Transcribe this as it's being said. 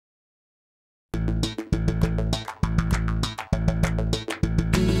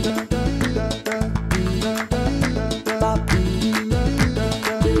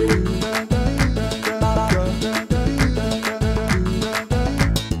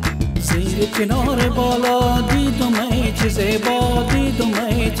زیر کنار بالا دیدم ای چه زیبا، دیدم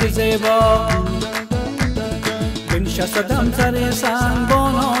ای چه زیبا. بنشستم سر سنگ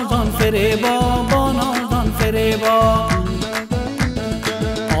با نازان فریبا، با نازان فریبا.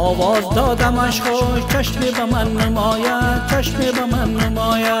 آواز دادمش خوش چشم به من نماید، چشم به من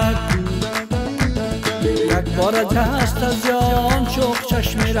نماید. یک بار دست از جان شوق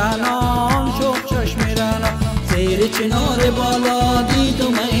چشم رنان، شوق چشم رنان. زیر چنار بالا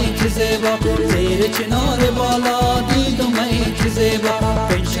دیدم ای چه زیبا، زیر چنار بالا دیدم ای چه زیبا.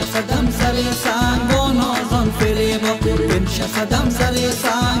 بنشستم سر سنگ با نازان فریبا، بنشستم سر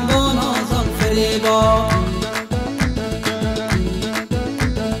سنگ با نازان فریبا.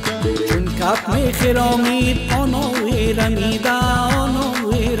 چون کف می خرامید آنوی رمیده،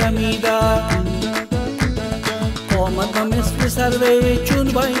 آنوی رمیده. آمدم مثل سروی چون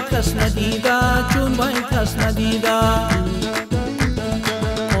بای کس ندیده، چون بای کس ندیده.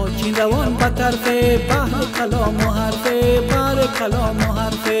 آچین روان به طرف بحر کلام و حرفه، بحر کلام و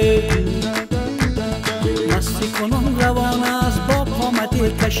حرفه. مستی کنم روان است با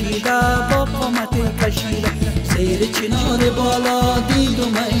قامت کشیده، با قامت کشیده. زیر چنار بالا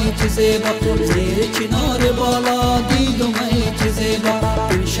دیدم ای چه زیبا، زیر چنار بالا دیدم ای چه زیبا.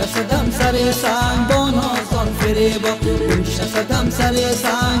 بنشستم سر سنگ با نازان فریبا، بنشستم سر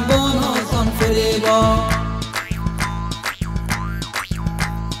سنگ با نازان فریبا.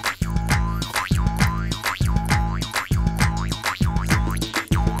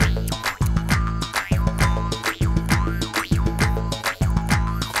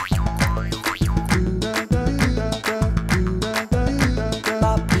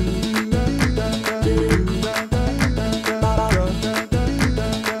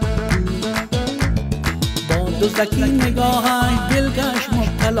 دزدکی نگاهش دلگش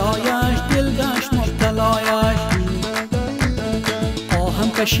مبتلایش، دلگش مبتلایش.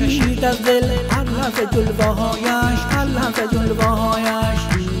 آهم کشید از دل هر لحظه جلوه‌هایش، هر لحظه جلوه‌هایش.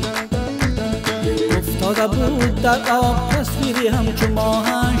 افتاده بود در آب تصویری همچو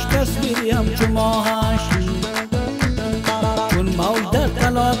ماهش، تصویری همچو ماهش. چون موج در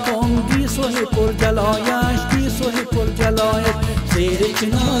تلاطم گیسوی پر جلایش، گیسوی پر جلایش. زیر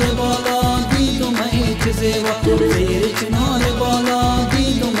چنار بالا دیدم ای چه زیبا، زیر چنار بالا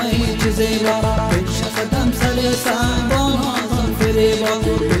دیدم ای چه زیبا. بنشستم سر سنگ با نازان فریبا،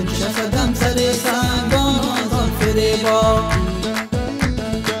 بنشستم سر سنگ با نازان فریبا.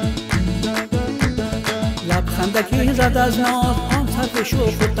 لبخندکی زد از ناز آن طرف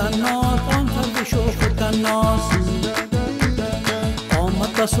شوخ و طناز، آن طرف شوخ و طناز.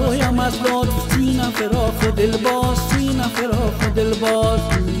 آمد بسویم از لطف سینه فراخ و دلباز، سینه فراخ و دلباز.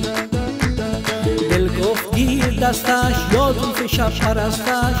 دل گفت گیر دستش یا زلف شب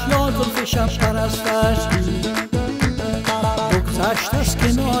پرستش، یا زلف شب پرستش. بگذشت از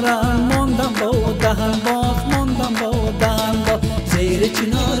کنارم ماندم با او دهن باز، ماندم با او دهن باز. زیر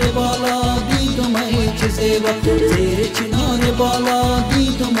چنار بالا دیدم ای چه زیبا، زیر چنار بالا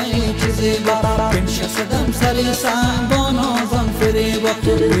دیدم ای چه زیبا. بنشستم سر سنگ با نازان فریبا،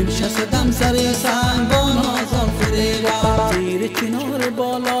 بنشستم سر سنگ با نازان فریبا. زیر چنار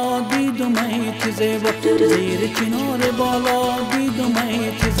بالا دیدم ای چه زیبا، زیر چنار بالا دیدم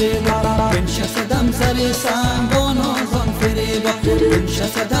ای چه زیبا. بنشستم سر سنگ با نازان فریبا،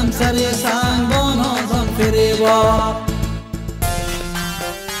 بنشستم سر سنگ با نازان فریبا.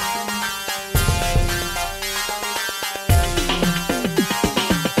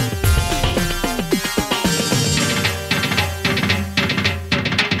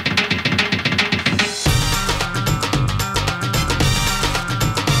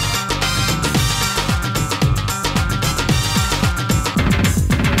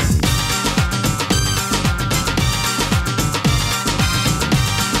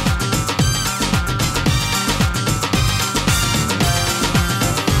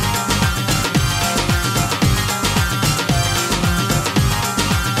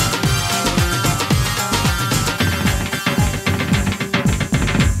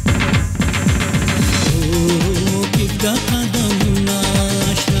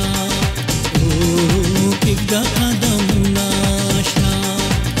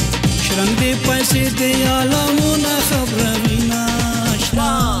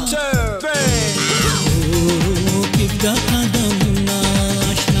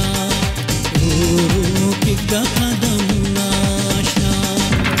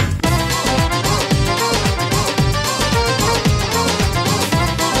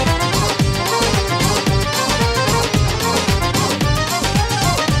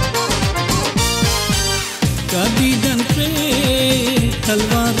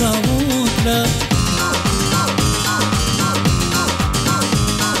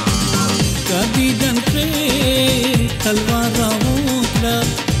 دیدن پری تلوار را وکړه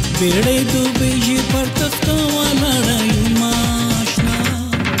بیړۍ دوبېږي پر تخته ولاړه ماشنا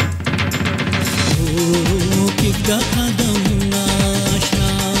کېږده قدمونه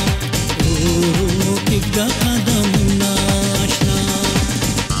اشنا کېږده قدمونه اشنا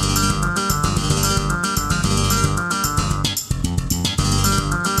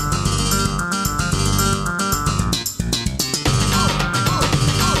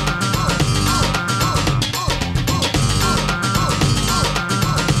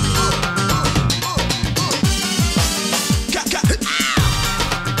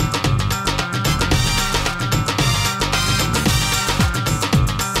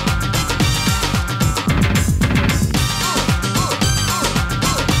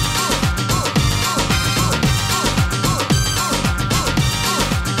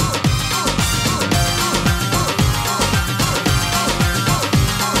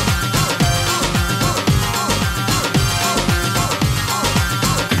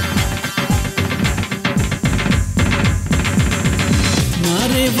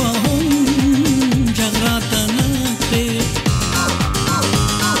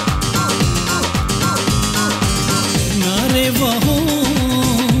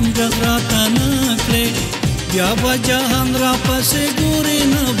بیا به جهان را پسې ګورې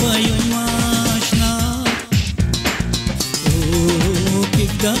نه به یم اشنا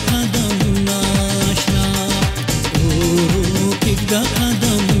کېږده قدمونه اشنا کېږده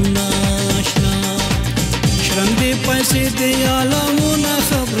قدمونه اشنا شرنګ دې پیسې دې عالمونه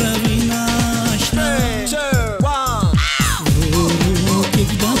خبروي نه اشنا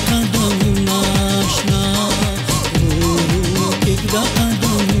کېږده قدمونه اشنا کېږده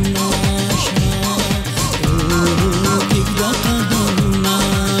قدمونه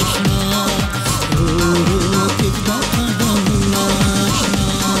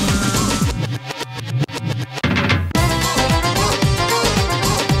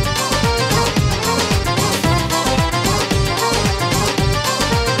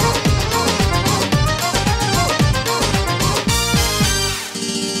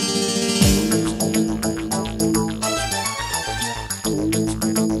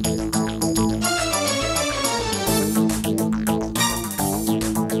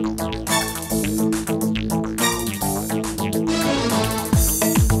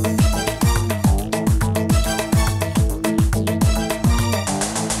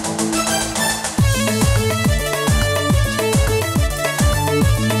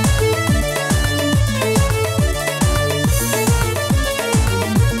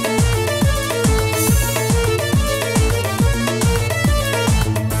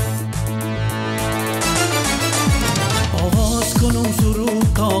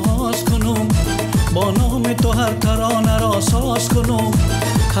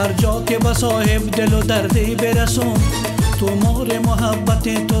هر جا که به صاحب دل و دردی برسم تو مار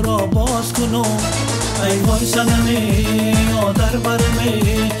محبت تو را باز کنم ای وای صنمی آدر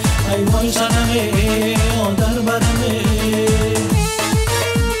برمی ای وای صنمی آدر برمی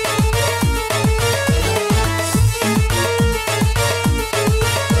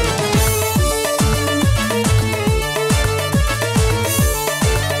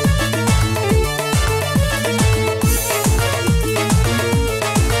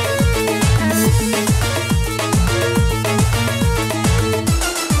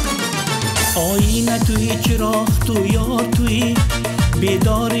چراغ تو یار توی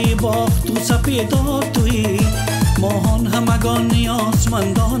بیداری باخت تو سپیدار توی ماهان همگان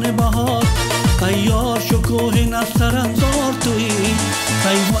آسمندان بهار ای یار شکوه نستر انزار توی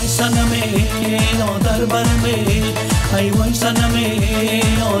ای وای صنمی آدر برمی ای وای صنمی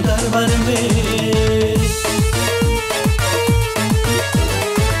آدر برمی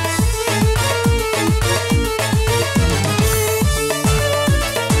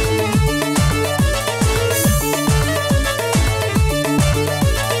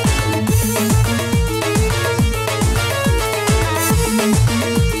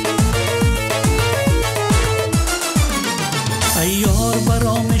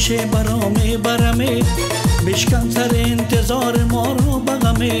برامه بشکن سر انتظار ما رو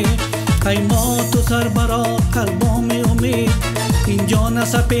بغمه ای ما تو سر برا قلبام امید اینجا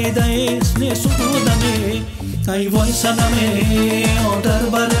نسپیده ایست نه سودمه ای وای صنمه آدر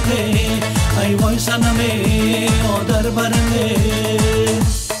برمه ای وای صنمه آدر برمه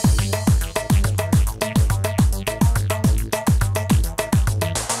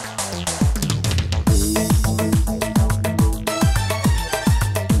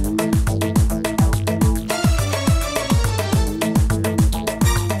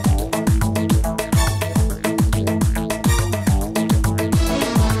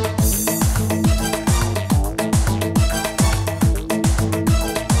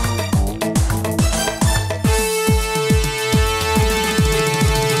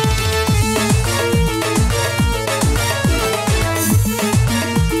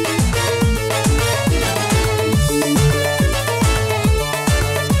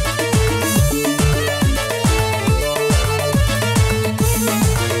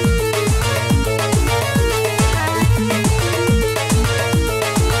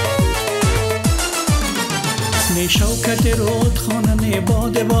شوکت رودخانه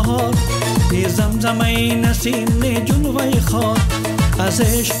باد بهار نی زمزمه نسیم جلوه خار از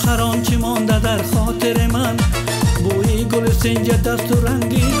عشق قران چی مانده در خاطر من بوی گل سنج دست و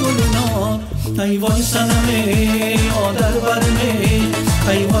رنگی گل نار ای وای صنمه آدر برمه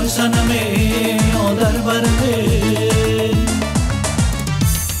ای وای صنمه آدر برمه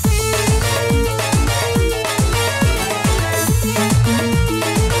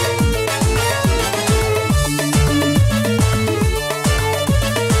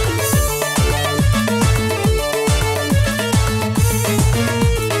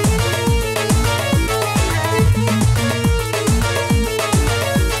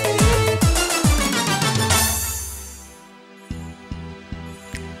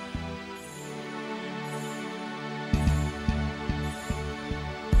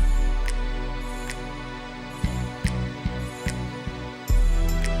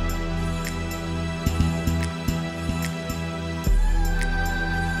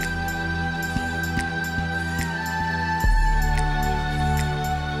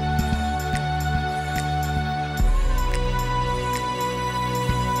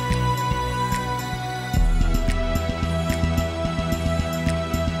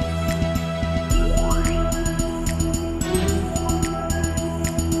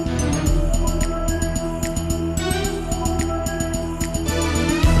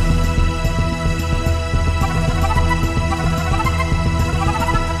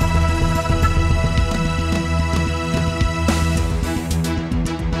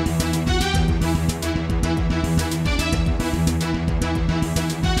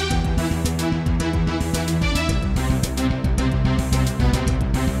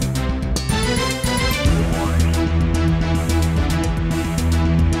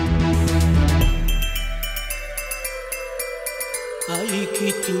ای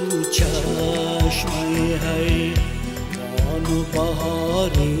کی تو چشمه های مانو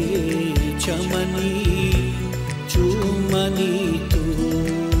بهاری چمنی چومنی تو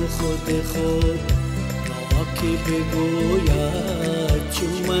خود راکی بگوید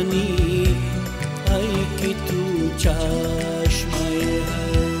چومنی ای کی تو چشمه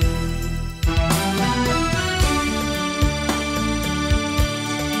های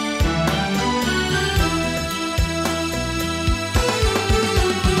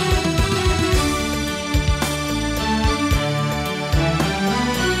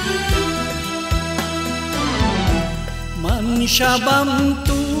شبم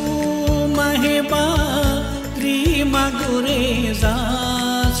تو مهبا گریم گریز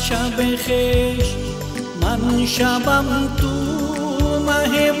از شب خیش من شبم تو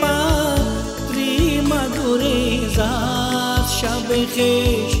مهبا گریم گریز از شب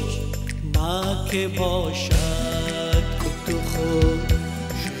خیش ما که باشد که تو خود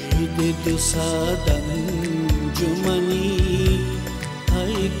شید دو صدم جمنی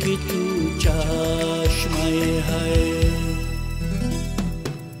ای که تو چشمه های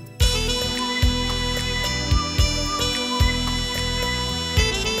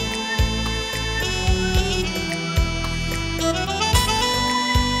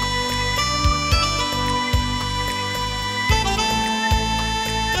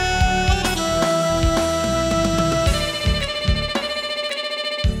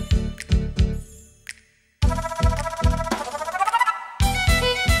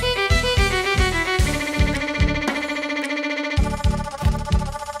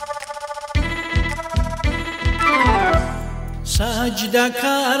سجده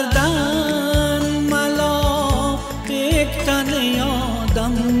کردن ملا یک تن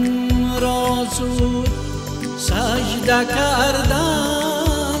آدم را زود سجده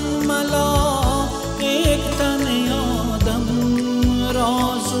کردن ملا یک تن آدم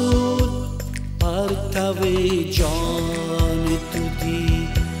را زود پرتو جان تو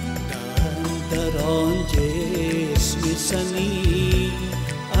دیدن در آن جسم سنی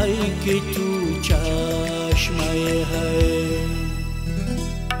ای که تو چشمه های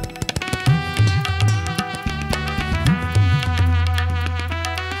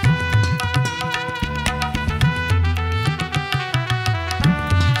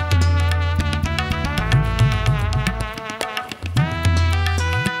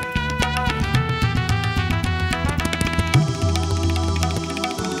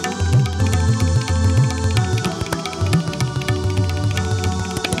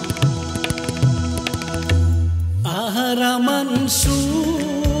من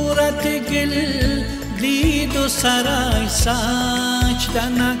صورت گل دید و سرای سجده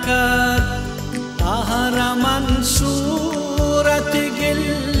نکرد من صورت گل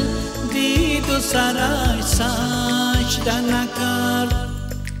دید و سرای سجده نکرد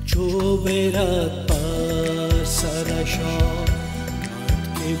چو برد پس मत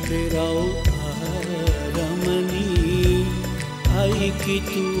के फिराओ रमनी आई कि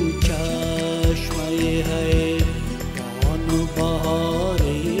तू चश्मे है कौन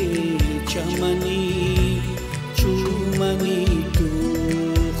बहारे चमनी चूमनी तू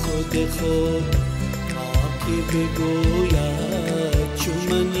खुद खुद आके भिगोया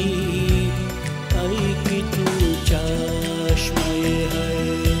चुमनी आई कि तू चश्मे है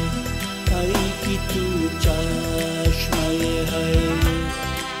आई कि तू चश्मे है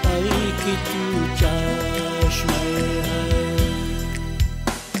आई कि तू चश्मे है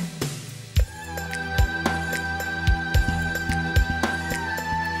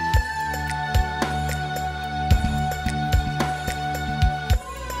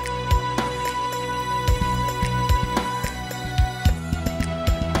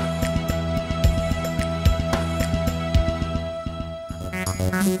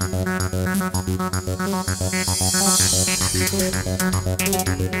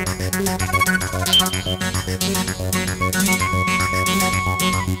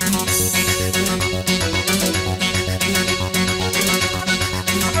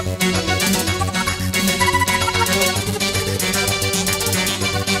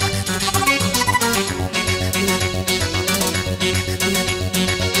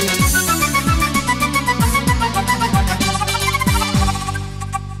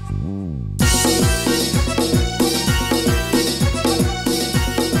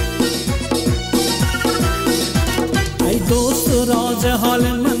दोस्त राज हाल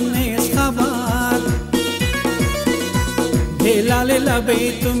मन नेस खबर भेलाल लबे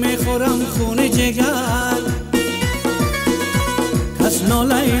तुम्हें खुरम खून जिगर कस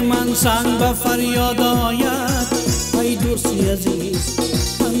नولای من سنگ به فریاد آید ای دوستی عزیز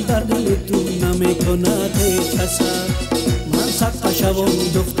من در دل تو نمیکند کسر من صدقه شوم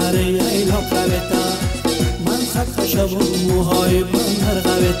دختر ایلا قویتا من صدقه شوم موهای بندر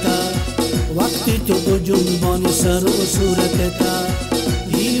قویتا وقتی تو با جنبان سر و صورتتا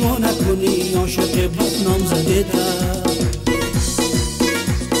دیوانه کنی عاشق بدنام زدتا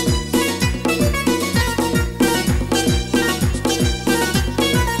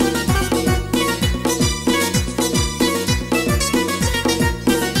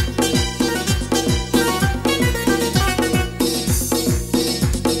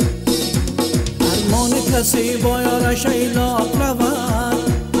ارمان کسی با یارش ایلاق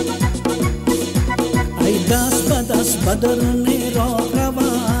رود ای دست به دست به درون راه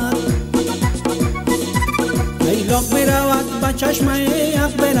رود ایلاق می رود به چشم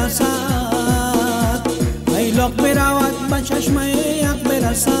یک برسد ایلاق می رود به چشم یک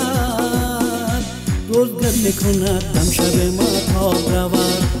برسد روزگر می کند دم شب ماتاب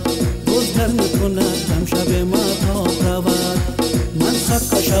رود روزگر می کند دم شب ماتاب رود من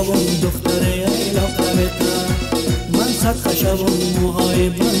صدقه شوم دختر ایلاق قویتا من صدقه شوم موهای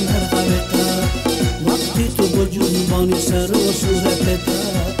بندر قویتا وقتی تو با جنبان سر و صورتتا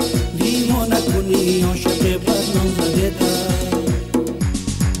دیوانه کنی عاشق بدنام زدتا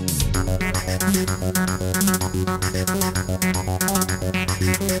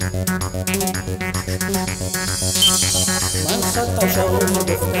من صدقه شوم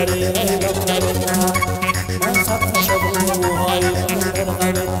دختر ایلاق قویتا من صدقه شوم موهای بندر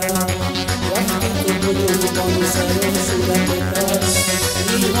قویتا وقتی تو با جنبان سر و صورتتا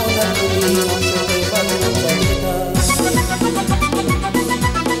دیوانه کنی عاشق بدنام زدتا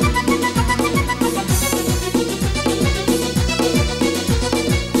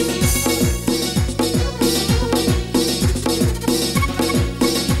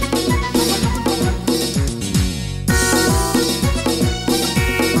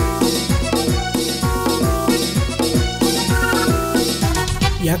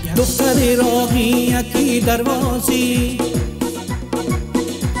یک دختر راهی یکی دروازی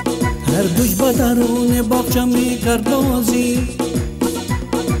هر دوش با درون باغچه میکرد بازی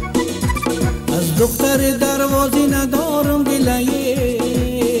از دختر دروازی ندارم گلایه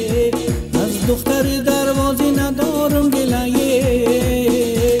از دختر دروازی ندارم گلایه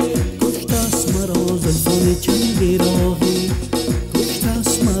کشت است مرا زلفان چنگی راهی کشت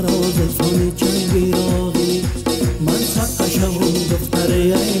است مرا زلفان چنگی راهی من صدقه شوم دختر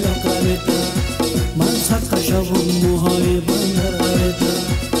ایلاق قویتا من صدقه شوم موهای بندر قویتا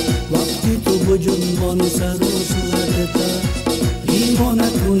وقتی تو با جنبان سر و صورتتا دیوانه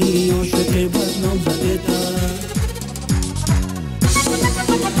کنی عاشق بدنام زدتا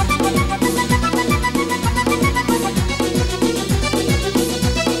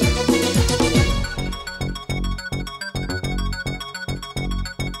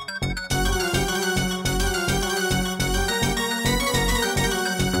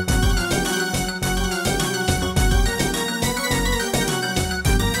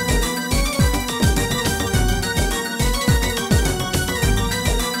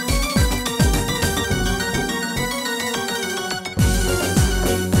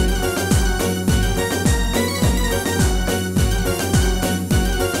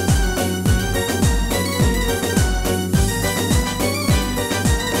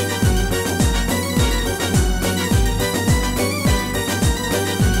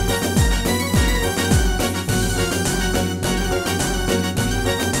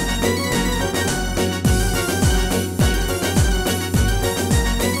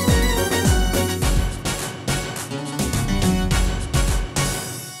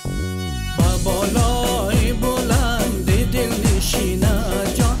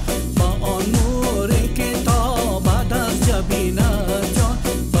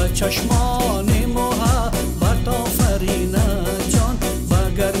چشمان محبت آفرینه جان، با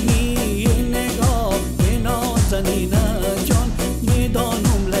گرمی نگاه نازنینه جان.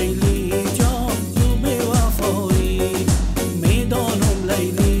 میدانم لیلی جان تو به وفایی، میدانم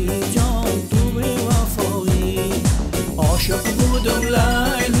لیلی جان تو به وفایی. عاشق بودم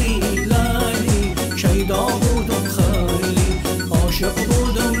لیلی لیلی، شیدا بودم خیلی. عاشق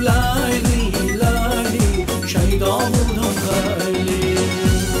بودم لیلی لیلی، شیدا بودم خیلی.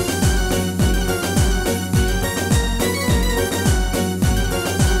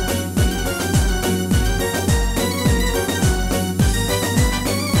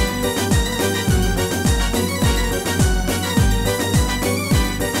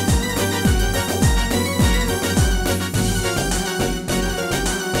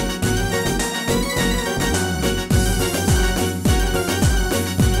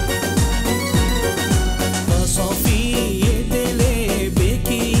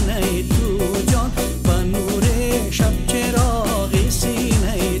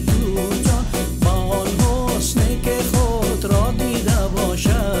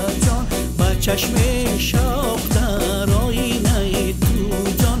 چشم شوق در آینه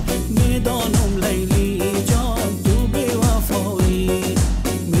تو جان، میدانم لیلی جان تو به وفایی،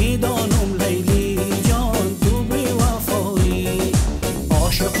 میدانم لیلی جان تو به وفایی.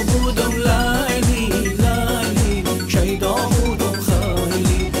 عاشق بودم لیلی لیلی، شیدا بودم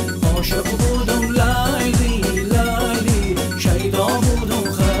خیلی. عاشق بودم لیلی لیلی، شیدا بودم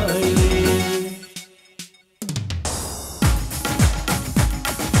خیلی.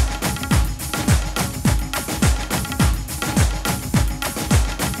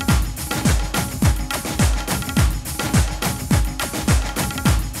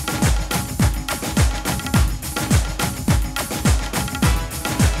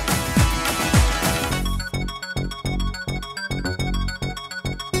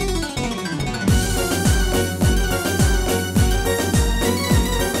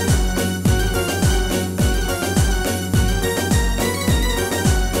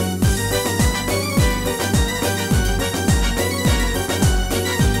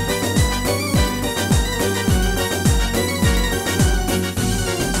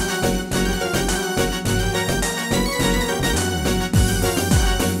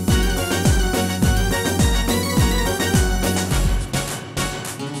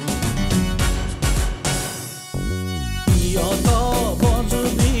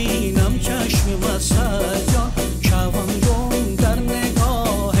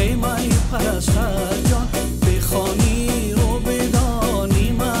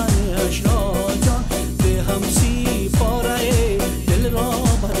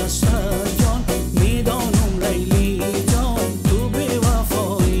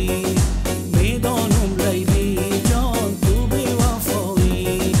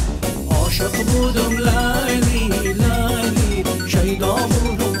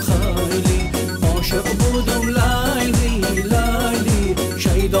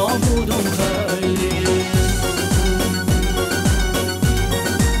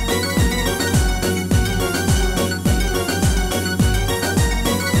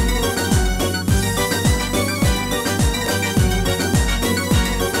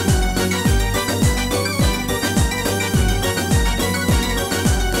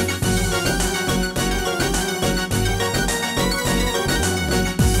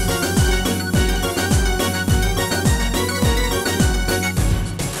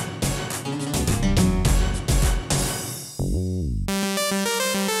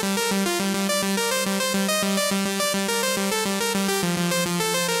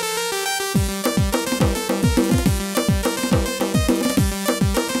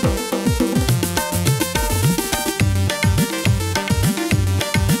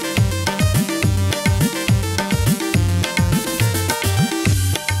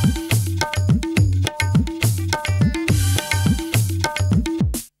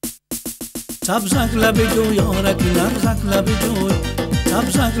 سبزک لب جو یارک نرزک لب جوی،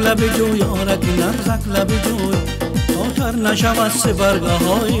 سبزک لب جو یارک نرزک لب جوی. تاتر نشود سه برگه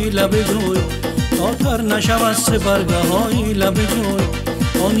های لب جوی، تاتر نشود سه برگه های لب جوی.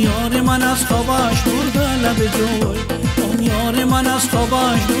 آن یار من از خوابش برده لب جوی، آن یار من از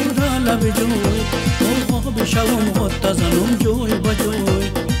خوابش برده لب جوی. مرغا بشوم خود تزنم جوی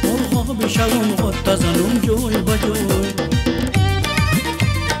بجوی، مرغا بشوم خود تزنم جوی بجوی.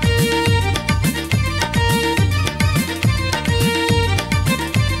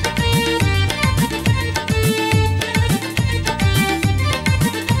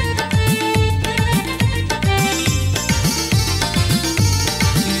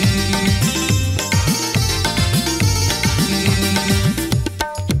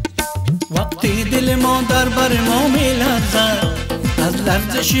 بر ما می لرزد، از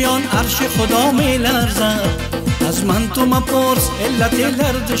لرزش آن عرش خدا می لرزد. از من تو مپرس علت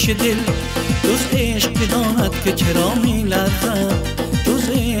لرزش دل، جز عشق داند که چرا می لرزد، جز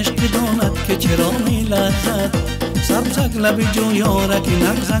عشق داند که چرا می لرزد. سبزک لب جو یارک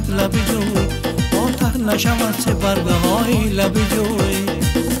نغزک لب جو، آتر نشود سه برگه های لب جوی.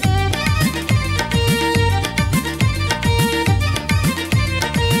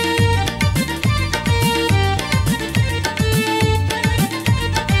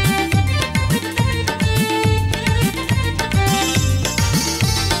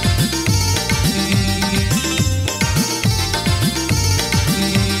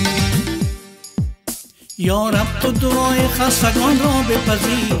 یا رب تو دعای خستگان را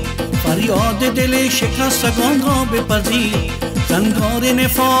بپذیر، فریاد دل شکستگان را بپذیر. زنگار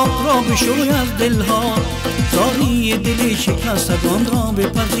نفاق را بشوی از دلها، زاری دل شکستگان را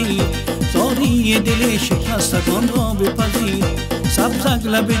بپذیر، زاری دل شکستگان را بپذیر. سبزک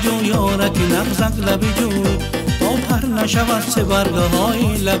لب جو یارک نغزک لب جو، تا پر نشود سه برگه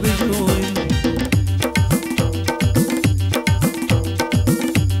های لب جوی.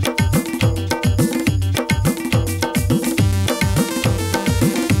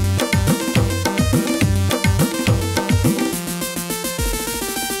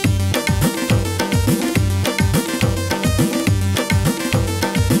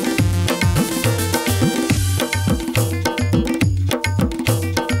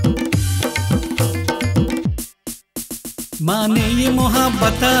 معنی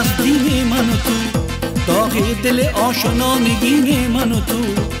محبت است دین من و تو، داغ دل آشنا نگین من و تو.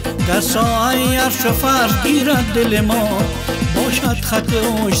 گر سایه عرش و فرش گیرد دل ما، باشد خط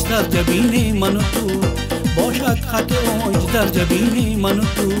اوج در جبین من و تو، باشد خط اوج در جبین من و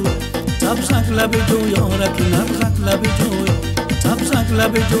تو. سبزک لب جو یارک نغزک لب جوی، سبزک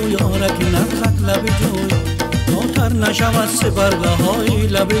لب جو یارک نغزک لب جوی. تر نشود سه برگه های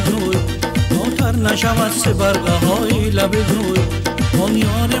لب جوی، تر نشود سه برگه های لب جوی. آن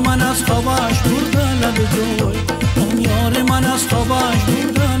یار من از خوابش برده لب جوی، آن یار من از خوابش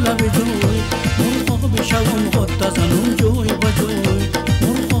برده لب جوی. مرغا بشون خود تزنون جوی بجوی،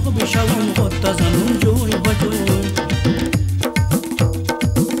 مرغا بشون خود تزنون جوی بجوی.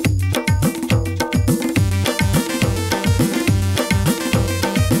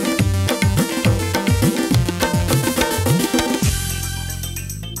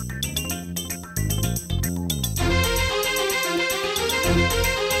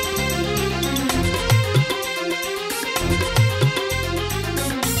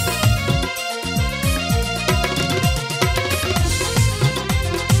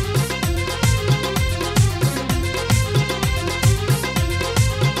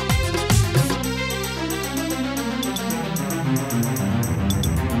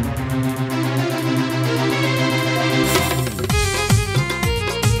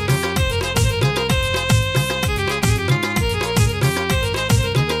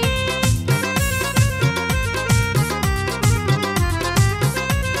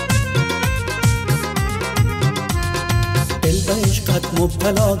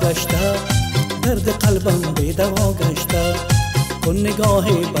 مبتلا گشته، درد قلبم بی‌دوا گشته. کن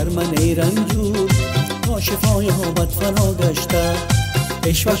نگاهی بر من ای رنجور، تا شفای آبت فنا گشته.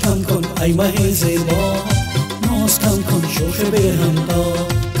 عشق کم کن ای مه زیبا، ناز کم کن شوخ به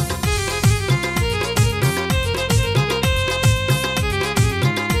همراه.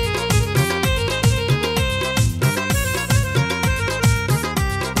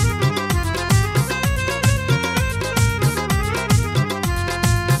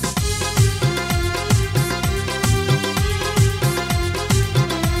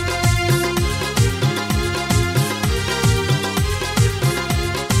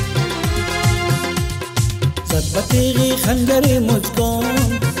 تیغی خنجر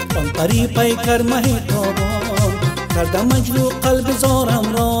مجگان، قمقری پیکر مه تابان. کرده مجروح قلب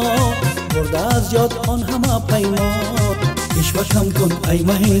زارم را، برده از یاد آن همه پیمان. عشق کم کن ای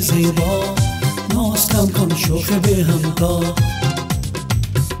مه زیبا، ناز کم کن شوخ به همراه.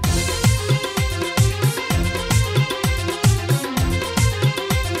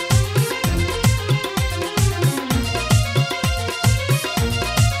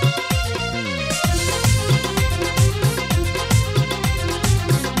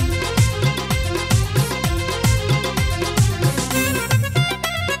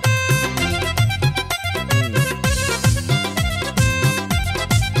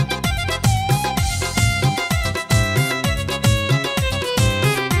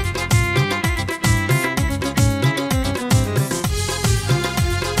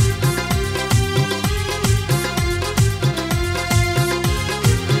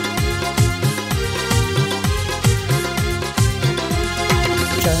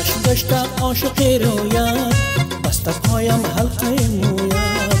 چشم داشتم عاشق رویت، بسته پایم حلقه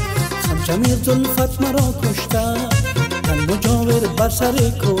مویت، خمجمی زلفت مرا کشته، تن مجاور بر سر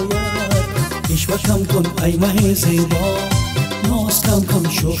کویت. عشوه کم کن ای مه زیبا، ناز کم کن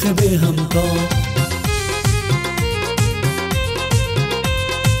شوخ به همتا.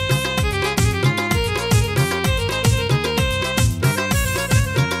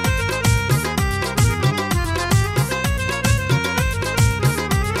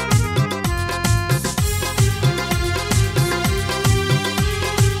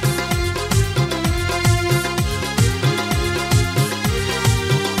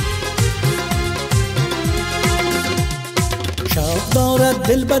 دارد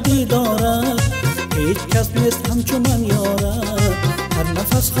دل بدی دارد، هیچ کس نیست همچو من یارد. هر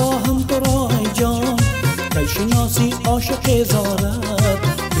نفس خواهم تو را ای جان، کی شناسی عاشق زارد.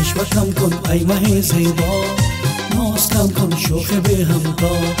 عشوه کم کن ای مه زیبا، ناز کم کن شوخ به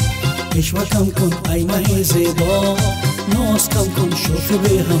همتا. عشوه کم کن ای مه زیبا، ناز کم کن شوخ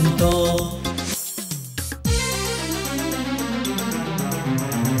به همتا.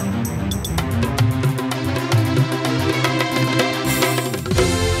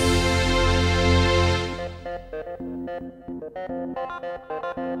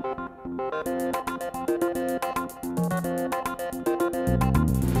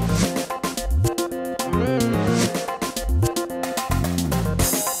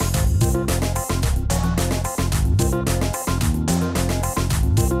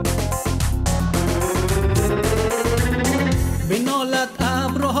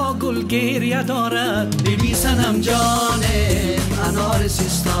 گریه دارد بیبی صنم جانم، انار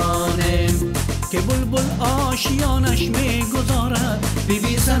سیستانم که بلبل آشیانش می گذارد.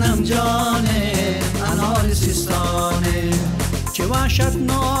 بیبی صنم جانم، انار سیستانم چه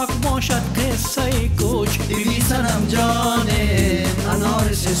وحشتناک باشد قصه کوچ. بیبی صنم جانم،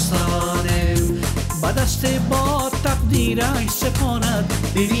 انار سیستانم به دست با تقدیرش سپاند.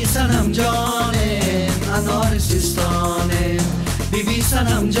 بیبی صنم جانم، انار سیستانم، بیبی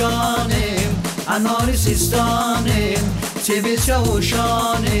صنم جانم، انار سیستانم چه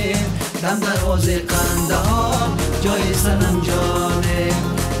بچوشانم. دم دروازه قندهار جای صنم جانم،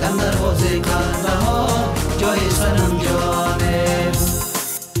 دم دروازه قندهار جای صنم جانم.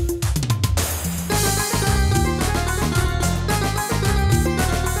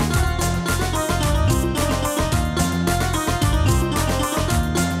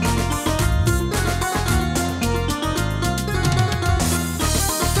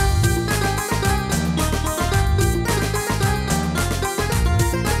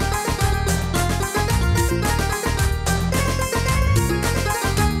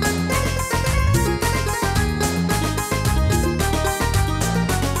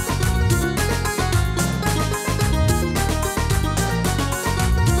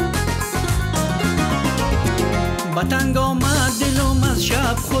 تنگ آمد دلم از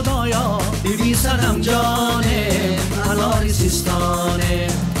شب خدایا. بیبی صنم جانم، انار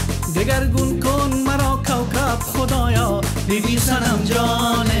سیستانم دگرگون کن مرا کوکب خدایا. بیبی صنم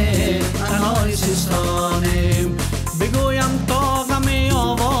جانم، انار سیستانم بگویم تا غم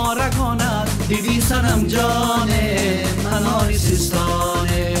آوارگانت. بیبی صنم جانم، انار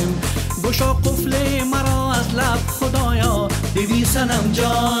سیستانم گشا قفل مرا از لب خدایا. بیبی صنم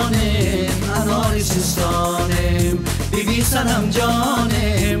جانم، انار سیستانم، بیبی صنم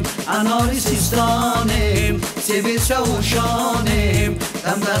جانم، انار سیستانم سیبیل شوشانم.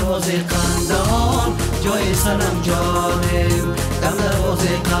 دم دروازه قندهار جای صنم جانم، دم دروازه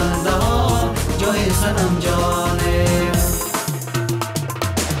قندهار جای صنم جانم.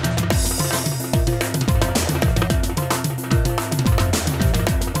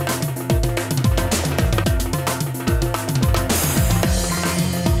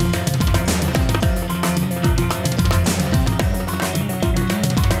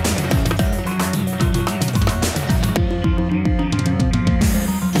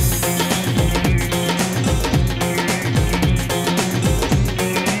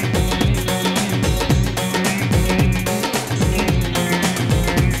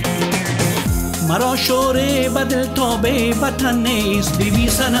 مرا شوره بدل تابه وطن نیست. بیبی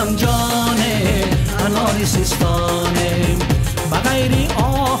صنم جانم، انار سیستانم بغیر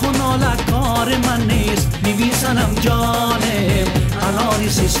آه و ناله کار من نیست. بیبی صنم جانم، انار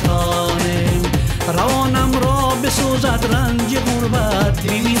سیستانم روانم را بسوزد رنج غربت.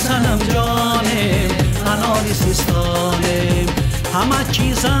 بیبی صنم جانم، انار سیستانم همه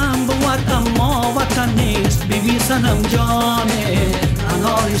چیزم بود اما وطن نیست. بیبی صنم جانم،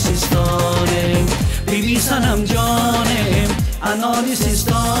 انار سیستانم، بیبی صنم جانم، انار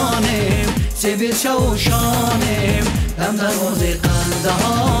سیستانم سیبیل شوشانم. دم دروازه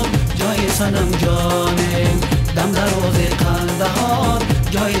قندهار جای صنم جانم، دم دروازه قندهار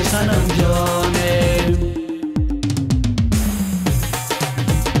جای صنم جانم.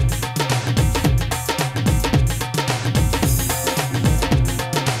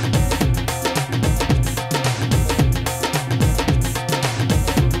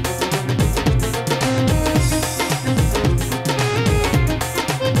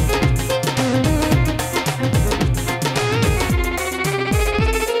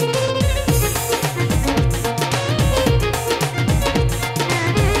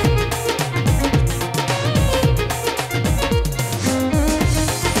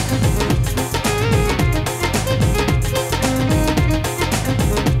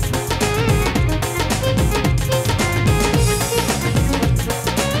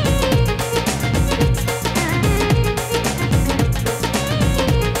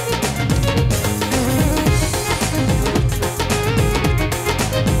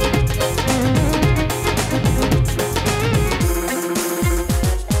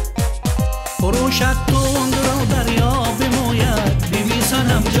 فروشت تند را دریا بموید ببین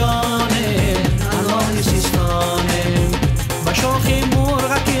صنم جانه انار سیستانه و شاخ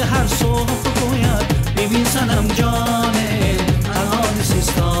مرغ که هر صبح بگوید ببین صنم جانه انار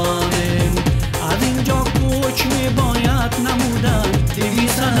سیستانه از اینجا کوچ میباید نمودن ببین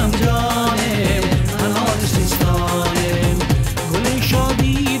صنم جانه انار سیستانه گل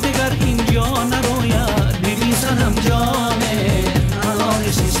شادی دگر اینجا نروید ببین صنم جانه انار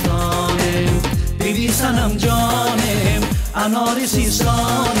سیستانه ببین صنم جانم انار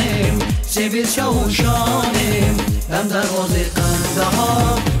سیستانم سیبیل شاهوشانم دم دروازه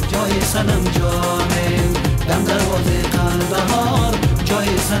قندهار جای صنم جانم دم دروازه قندهار جای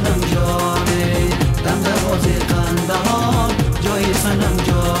صنم جانم دم دروازه قندهار جای صنم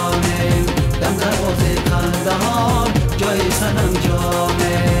جانم دم دروازه قندهار جای صنم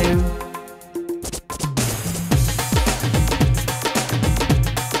جانم.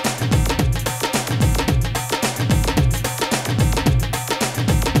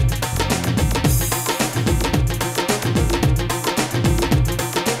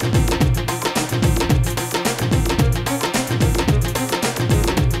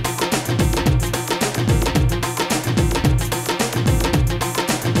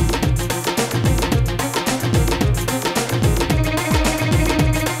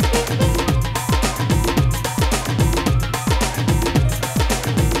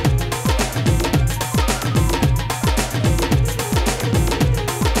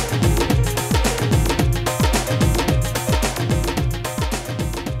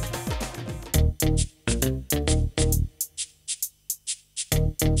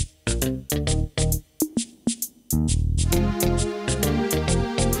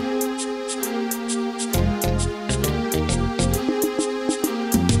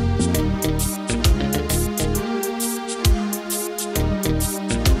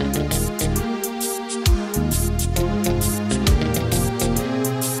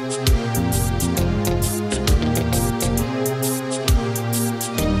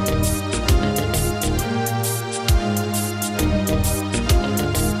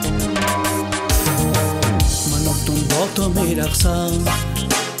 تو میرقصم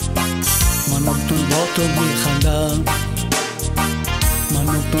من اکنون با تو میخندم من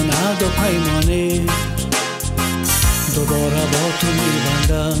اکنون عهد و پیمانه دوباره با تو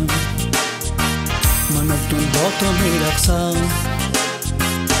میبندم من اکنون با تو میرقصم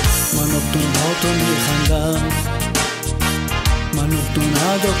من اکنون با تو میخندم من اکنون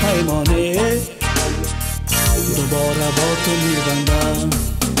عهد و پیمانه دوباره با تو میبندم.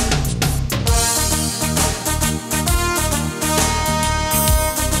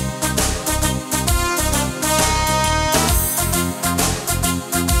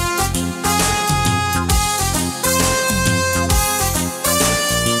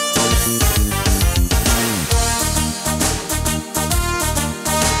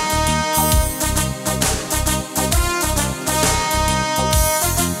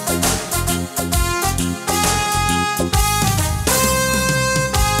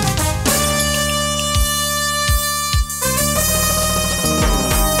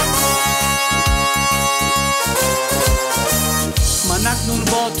 اکنون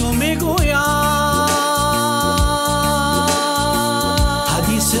با تو میگویم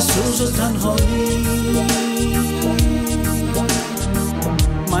حدیث سوز و تنهایی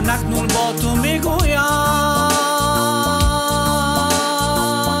من اکنون با تو میگویم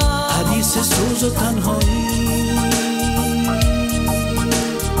حدیث سوز و تنهایی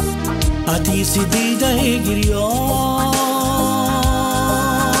حدیث دیده گریان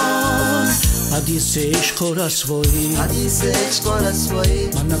حدیث عشق و رسوایی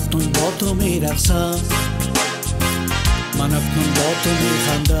من اکنون با تو میرقصم من اکنون با تو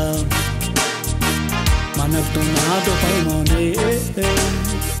میخندم من اکنون عهد و پیمانه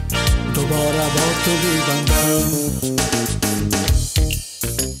دوباره با تو میبندم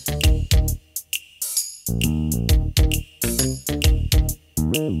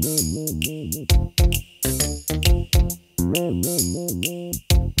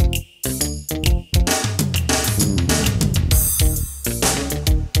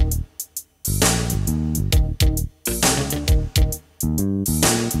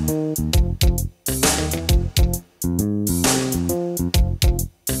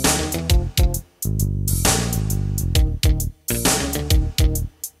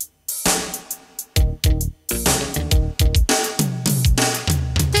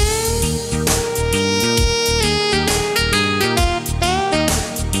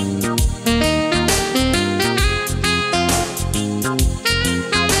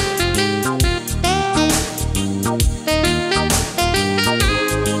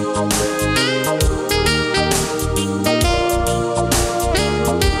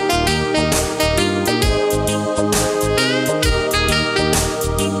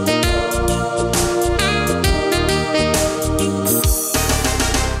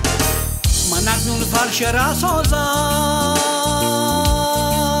فرش را سازم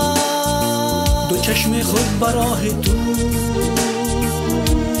دو چشم خود براه تو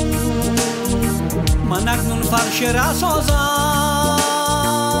من اکنون فرش را سازم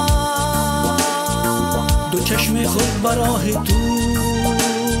دو چشم خود براه تو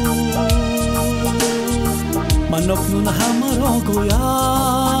من اکنون همه را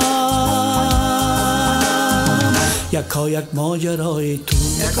گویم یکایک ماجرای تو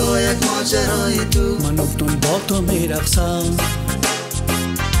من اکنون با تو میرقصم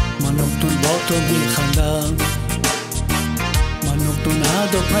من اکنون با تو میخندم من اکنون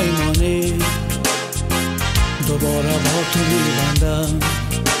عهد و پیمانه دوباره با تو میبندم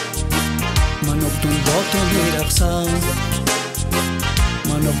من اکنون با تو میرقصم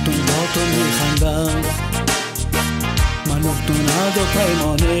من اکنون با تو میخندم من اکنون عهد و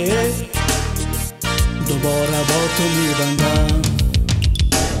پیمانه دوباره با تو میبندم